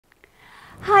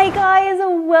Hi guys,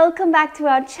 welcome back to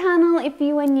our channel. If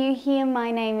you are new here,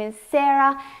 my name is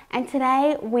Sarah and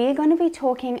today we're going to be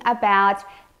talking about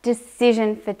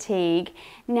decision fatigue.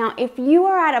 Now, if you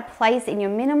are at a place in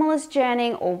your minimalist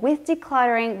journey or with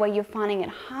decluttering where you're finding it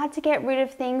hard to get rid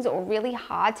of things or really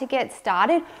hard to get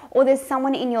started, or there's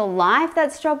someone in your life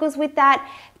that struggles with that,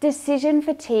 decision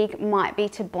fatigue might be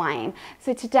to blame.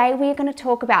 So today we're going to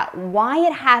talk about why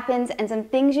it happens and some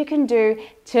things you can do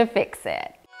to fix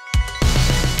it.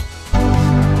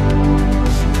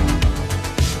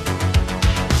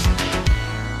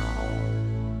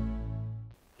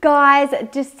 Guys,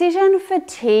 decision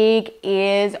fatigue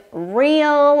is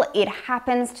real. It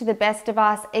happens to the best of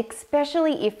us,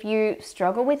 especially if you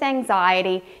struggle with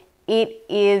anxiety. It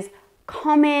is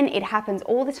common, it happens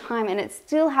all the time, and it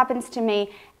still happens to me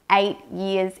 8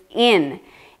 years in.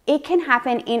 It can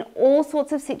happen in all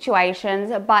sorts of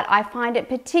situations, but I find it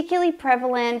particularly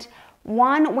prevalent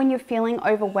when you're feeling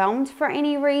overwhelmed for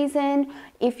any reason.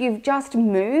 If you've just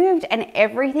moved and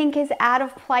everything is out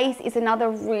of place is another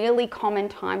really common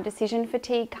time decision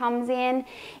fatigue comes in.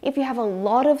 If you have a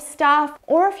lot of stuff,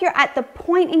 or if you're at the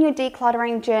point in your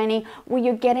decluttering journey where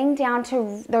you're getting down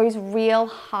to those real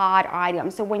hard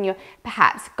items. So when you're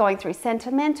perhaps going through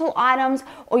sentimental items,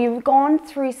 or you've gone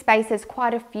through spaces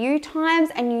quite a few times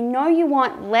and you know you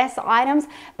want less items,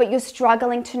 but you're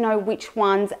struggling to know which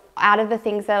ones out of the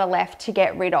things that are left to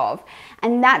get rid of.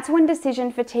 And that's when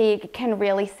decision fatigue can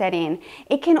really set in.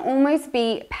 It can almost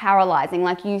be paralyzing,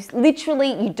 like you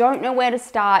don't know where to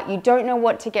start, you don't know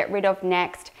what to get rid of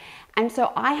next. And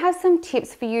so I have some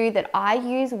tips for you that I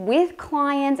use with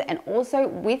clients and also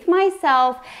with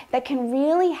myself that can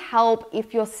really help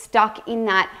if you're stuck in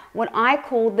that, what I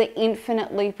call the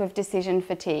infinite loop of decision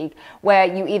fatigue, where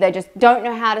you either just don't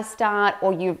know how to start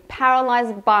or you're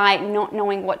paralyzed by not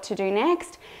knowing what to do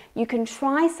next. You can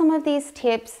try some of these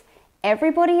tips.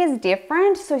 Everybody is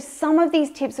different, so some of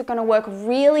these tips are going to work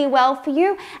really well for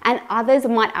you and others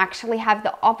might actually have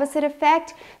the opposite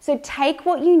effect. So take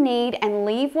what you need and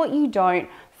leave what you don't.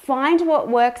 Find what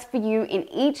works for you in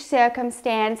each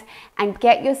circumstance and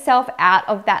get yourself out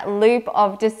of that loop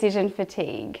of decision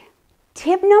fatigue.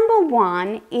 Tip number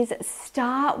one is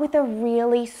start with a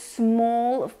really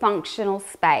small functional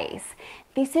space.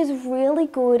 This is really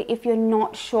good if you're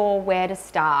not sure where to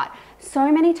start.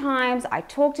 So many times I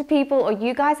talk to people, or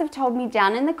you guys have told me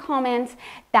down in the comments,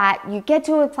 that you get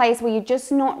to a place where you're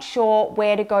just not sure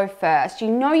where to go first.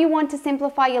 You know you want to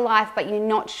simplify your life, but you're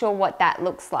not sure what that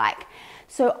looks like.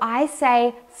 So I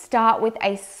say start with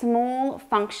a small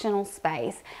functional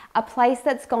space, a place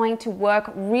that's going to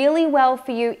work really well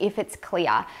for you if it's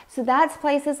clear. So that's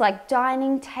places like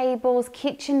dining tables,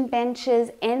 kitchen benches,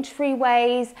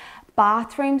 entryways,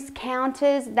 bathrooms,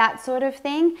 counters, that sort of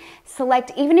thing.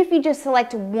 Even if you just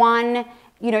select one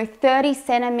 30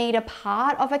 centimeter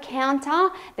part of a counter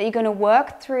that you're going to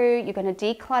work through, you're going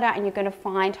to declutter, and you're going to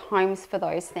find homes for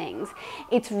those things.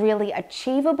 It's really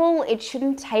achievable. It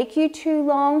shouldn't take you too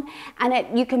long,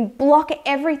 and you can block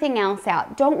everything else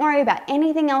out. Don't worry about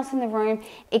anything else in the room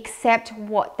except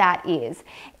what that is.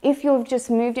 If you've just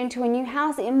moved into a new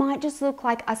house, it might just look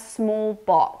like a small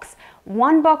box.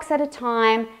 One box at a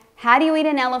time. How do you eat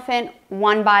an elephant?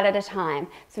 One bite at a time.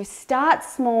 So start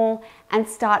small and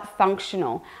start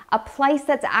functional. A place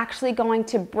that's actually going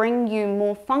to bring you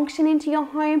more function into your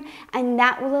home, and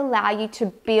that will allow you to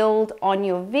build on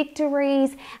your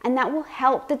victories, and that will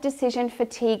help the decision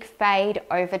fatigue fade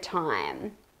over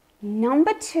time.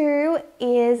 Number two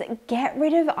is get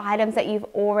rid of items that you've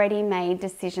already made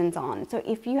decisions on. So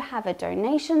if you have a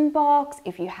donation box,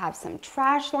 if you have some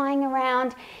trash lying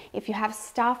around, if you have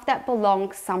stuff that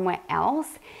belongs somewhere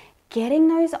else, getting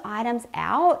those items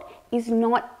out is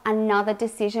not another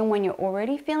decision when you're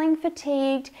already feeling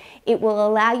fatigued. It will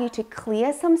allow you to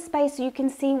clear some space so you can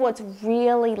see what's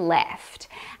really left.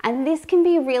 And this can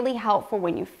be really helpful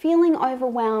when you're feeling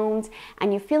overwhelmed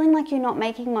and you're feeling like you're not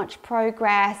making much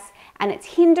progress and it's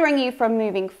hindering you from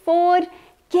moving forward.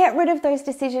 Get rid of those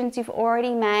decisions you've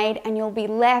already made and you'll be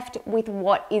left with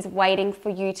what is waiting for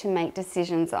you to make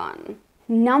decisions on.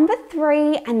 Number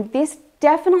three, and this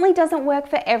definitely doesn't work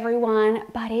for everyone,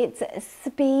 but it's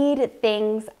speed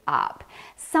things up.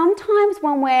 Sometimes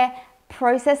when we're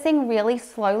processing really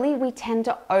slowly, we tend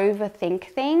to overthink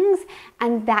things,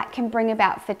 and that can bring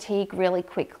about fatigue really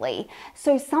quickly.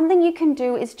 So something you can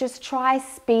do is just try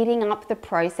speeding up the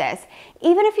process.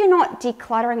 Even if you're not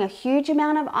decluttering a huge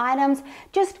amount of items,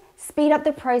 just speed up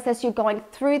the process. You're going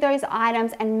through those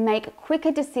items and make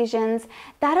quicker decisions.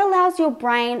 That allows your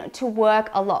brain to work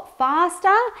a lot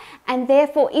faster, and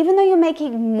therefore, even though you're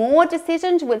making more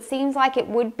decisions, which seems like it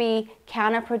would be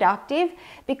counterproductive,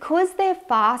 because they're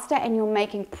faster and you're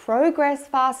making progress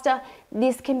faster,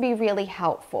 this can be really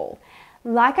helpful.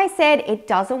 Like I said, it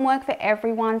doesn't work for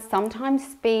everyone. Sometimes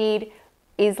speed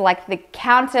is like the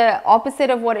counter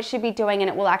opposite of what it should be doing, and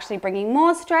it will actually bring you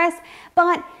more stress,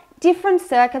 but different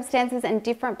circumstances and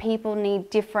different people need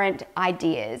different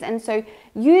ideas. And so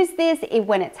use this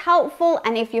when it's helpful,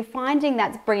 and if you're finding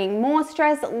that's bringing more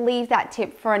stress, leave that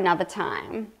tip for another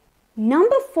time.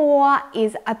 Number 4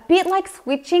 is a bit like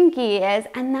switching gears,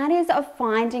 and that is of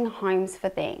finding homes for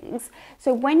things.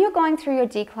 So when you're going through your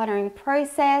decluttering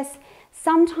process,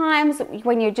 sometimes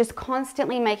when you're just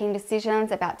constantly making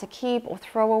decisions about to keep or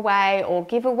throw away or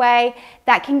give away,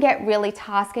 that can get really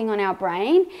tasking on our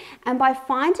brain. And by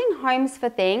finding homes for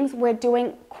things, we're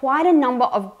doing quite a number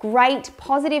of great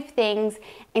positive things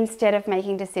instead of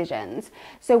making decisions.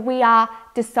 So we are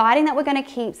deciding that we're going to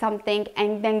keep something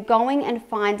and then going and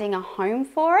finding a home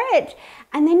for it.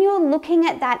 And then you're looking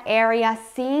at that area,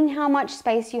 seeing how much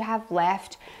space you have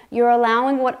left. You're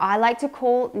allowing what I like to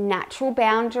call natural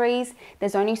boundaries.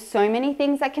 There's only so many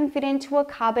things that can fit into a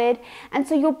cupboard. And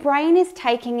so your brain is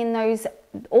taking in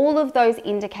all of those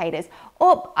indicators.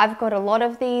 Oh, I've got a lot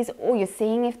of these, or you're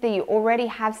seeing if you already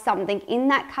have something in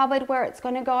that cupboard where it's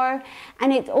going to go.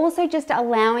 And it's also just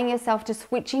allowing yourself to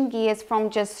switching gears from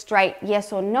just straight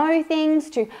yes or no things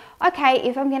to, okay,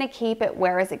 if I'm going to keep it,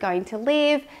 where is it going to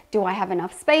live? Do I have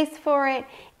enough space for it?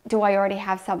 Do I already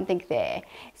have something there?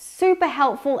 Super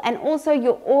helpful, and also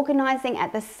you're organizing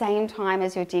at the same time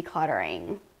as you're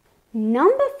decluttering.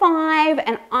 Number 5,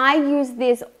 and I use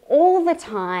this all the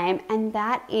time, and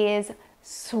that is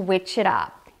switch it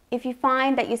up. If you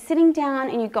find that you're sitting down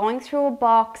and you're going through a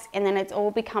box and then it's all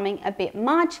becoming a bit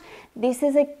much, this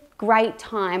is a great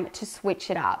time to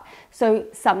switch it up. So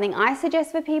something I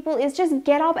suggest for people is just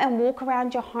get up and walk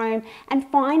around your home and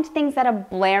find things that are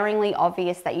blaringly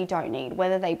obvious that you don't need,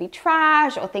 whether they be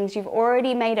trash or things you've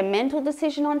already made a mental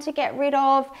decision on to get rid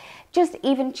of, just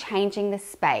even changing the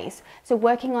space. So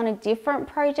working on a different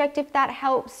project if that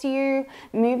helps you,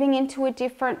 moving into a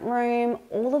different room,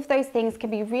 all of those things can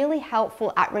be really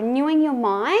helpful at renewing your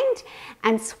mind,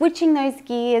 and switching those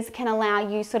gears can allow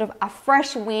you sort of a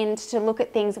fresh wind to look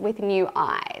at things with new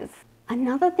eyes.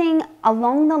 Another thing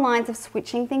along the lines of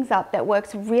switching things up that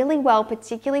works really well,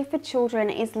 particularly for children,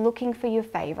 is looking for your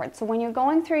favorites. So when you're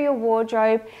going through your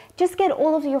wardrobe, just get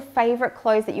all of your favorite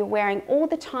clothes that you're wearing all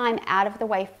the time out of the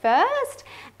way first,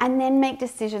 and then make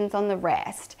decisions on the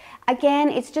rest. Again,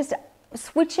 it's just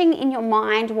switching in your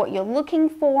mind what you're looking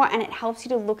for, and it helps you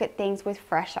to look at things with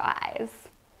fresh eyes.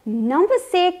 Number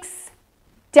 6,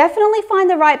 definitely find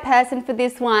the right person for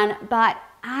this one, but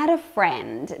add a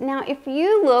friend. Now, if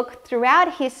you look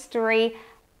throughout history,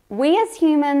 we as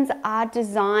humans are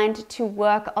designed to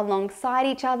work alongside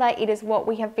each other. It is what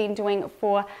we have been doing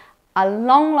for a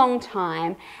long, long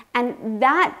time. And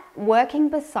that working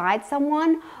beside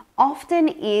someone, often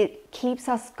it keeps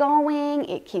us going,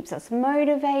 it keeps us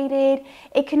motivated.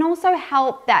 It can also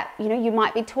help that, you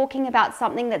might be talking about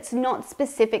something that's not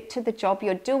specific to the job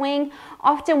you're doing.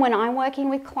 Often when I'm working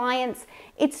with clients,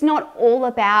 it's not all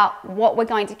about what we're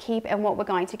going to keep and what we're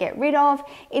going to get rid of.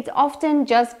 It's often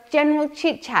just general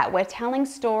chit chat. We're telling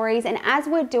stories, and as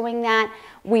we're doing that,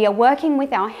 we are working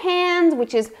with our hands,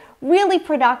 which is really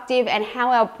productive and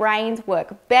how our brains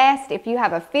work best. If you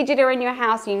have a fidgeter in your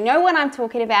house, you know what I'm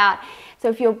talking about. So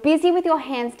if you're busy with your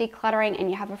hands decluttering and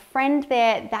you have a friend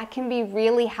there, that can be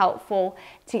really helpful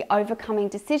to overcoming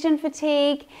decision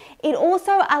fatigue. It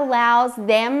also allows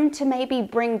them to maybe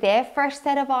bring their fresh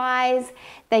set of eyes.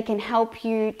 They can help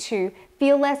you to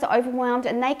feel less overwhelmed,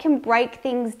 and they can break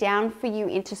things down for you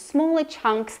into smaller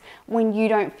chunks when you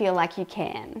don't feel like you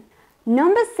can.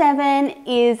 Number 7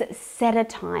 is set a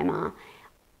timer.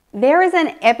 There is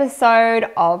an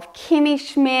episode of Kimmy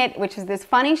Schmidt, which is this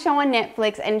funny show on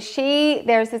Netflix, and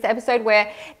there's this episode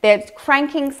where they're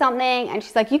cranking something and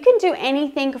she's like, you can do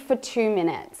anything for 2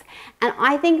 minutes. And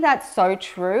I think that's so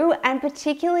true, and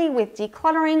particularly with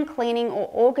decluttering, cleaning, or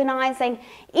organizing,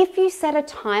 if you set a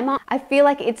timer, I feel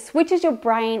like it switches your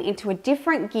brain into a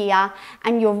different gear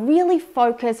and you're really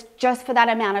focused just for that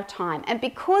amount of time. And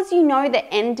because you know the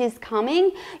end is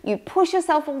coming, you push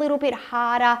yourself a little bit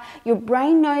harder, your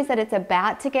brain knows that it's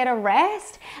about to get a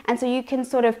rest, and so you can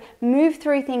sort of move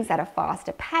through things at a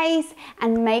faster pace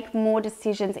and make more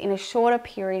decisions in a shorter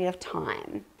period of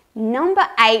time. Number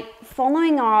 8,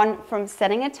 following on from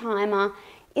setting a timer,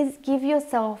 is give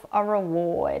yourself a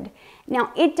reward.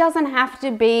 Now, it doesn't have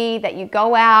to be that you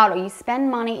go out or you spend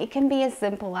money. It can be as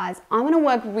simple as, I'm going to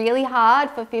work really hard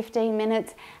for 15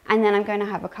 minutes and then I'm going to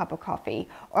have a cup of coffee,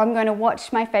 or I'm going to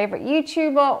watch my favorite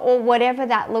YouTuber, or whatever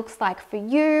that looks like for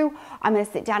you. I'm going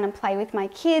to sit down and play with my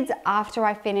kids after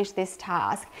I finish this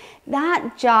task.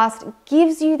 That just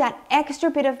gives you that extra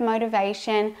bit of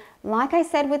motivation. Like I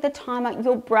said with the timer,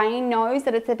 your brain knows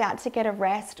that it's about to get a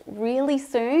rest really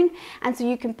soon, and so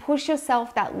you can push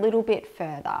yourself that little bit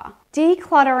further.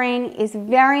 Decluttering is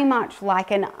very much like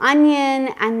an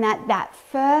onion, and that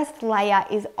first layer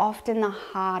is often the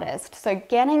hardest. So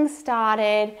getting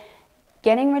started,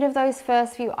 getting rid of those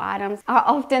first few items are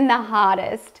often the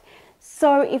hardest.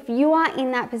 So if you are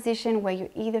in that position where you're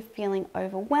either feeling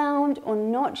overwhelmed or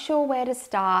not sure where to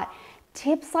start,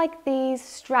 tips like these,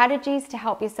 strategies to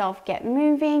help yourself get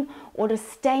moving or to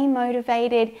stay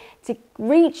motivated, to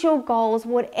reach your goals,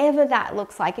 whatever that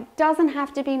looks like. It doesn't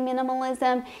have to be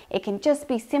minimalism. It can just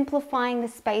be simplifying the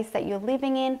space that you're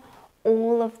living in.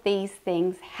 All of these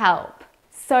things help.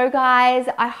 So guys,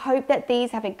 I hope that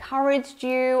these have encouraged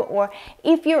you, or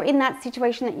if you're in that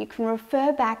situation, that you can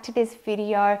refer back to this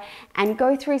video and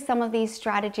go through some of these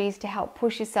strategies to help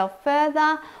push yourself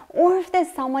further. Or if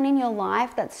there's someone in your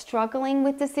life that's struggling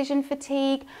with decision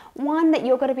fatigue, one, that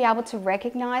you're going to be able to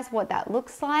recognize what that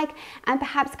looks like and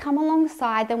perhaps come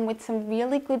alongside them with some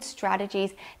really good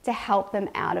strategies to help them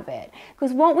out of it.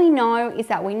 Because what we know is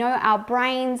that we know our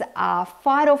brains are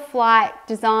fight or flight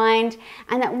designed,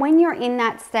 and that when you're in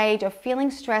that stage of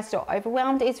feeling stressed or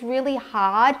overwhelmed, it's really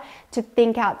hard to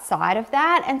think outside of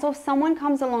that. And so if someone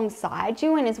comes alongside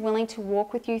you and is willing to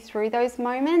walk with you through those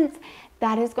moments,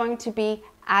 that is going to be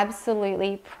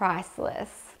absolutely priceless.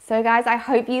 So guys, I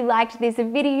hope you liked this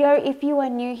video. If you are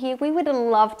new here, we would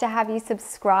love to have you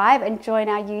subscribe and join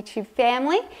our YouTube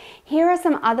family. Here are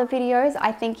some other videos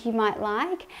I think you might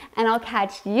like, and I'll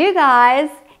catch you guys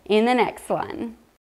in the next one.